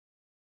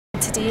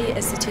Today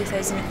is the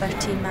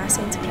 2013 Maths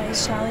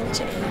Enterprise Challenge,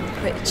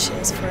 which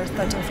is for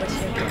 3rd and 4th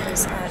year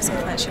pupils at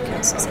South Lanarkshire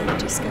Council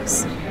Secondary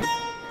Schools.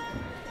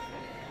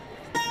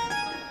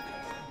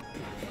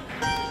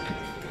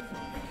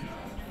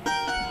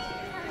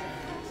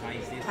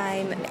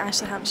 I'm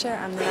Ashley Hampshire,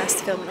 I'm the Maths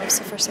Development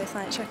Officer for South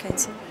Lanarkshire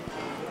Council.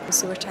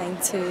 So we're trying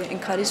to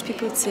encourage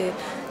people to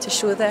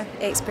show their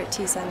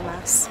expertise in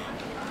maths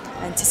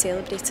and to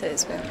celebrate it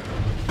as well.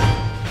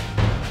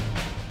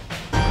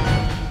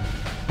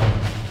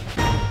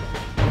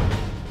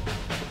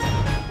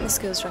 The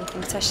schools run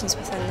competitions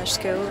within their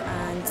school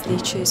and they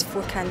choose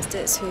 4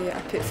 candidates who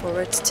are put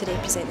forward to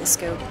represent the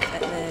school at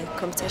the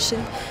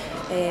competition.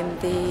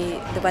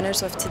 The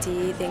winners of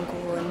today then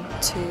go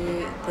on to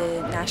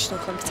the national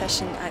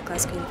competition at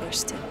Glasgow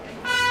University.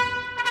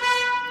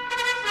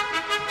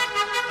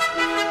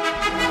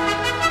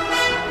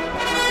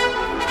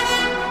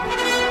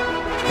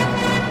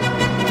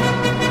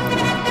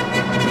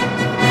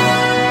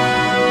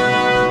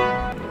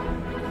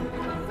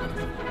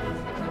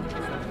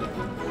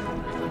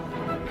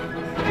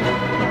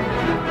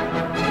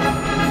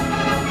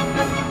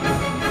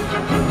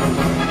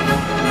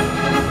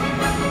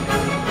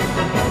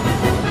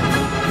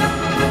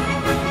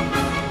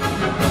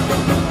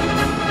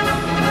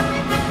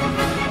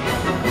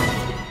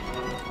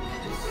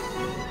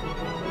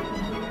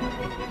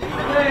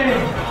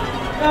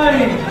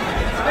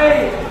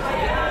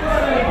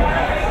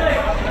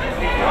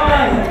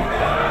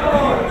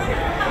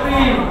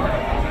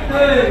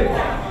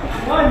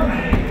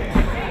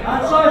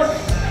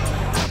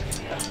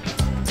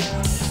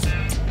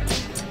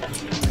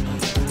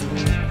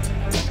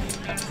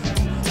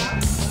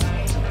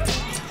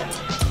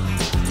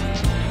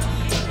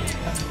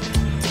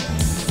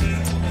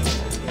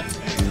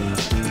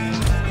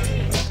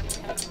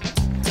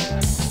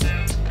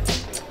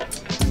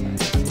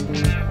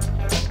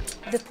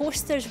 The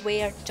posters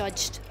were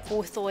judged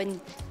both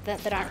on their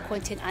art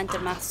content and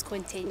their maths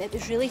content. It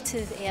was really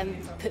to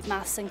put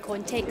maths in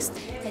context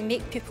and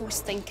make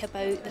pupils think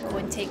about the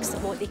context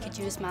of what they could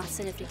use maths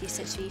in everyday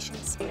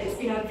situations. It's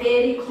been a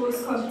very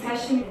close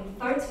competition. In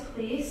 3rd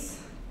place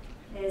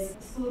is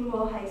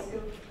Stonewall High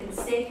School. In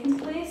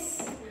 2nd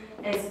place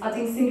is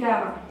Uddingston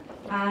Grammar.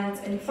 And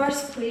in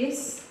 1st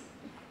place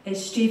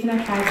is Stephen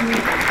Academy.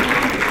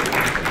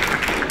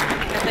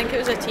 I think it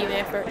was a team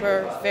effort.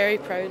 We're very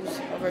proud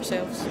of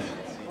ourselves.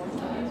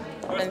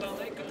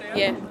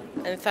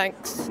 And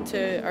thanks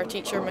to our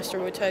teacher, Mr.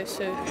 Woodhouse,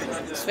 who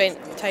spent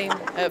time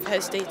out of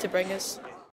his day to bring us.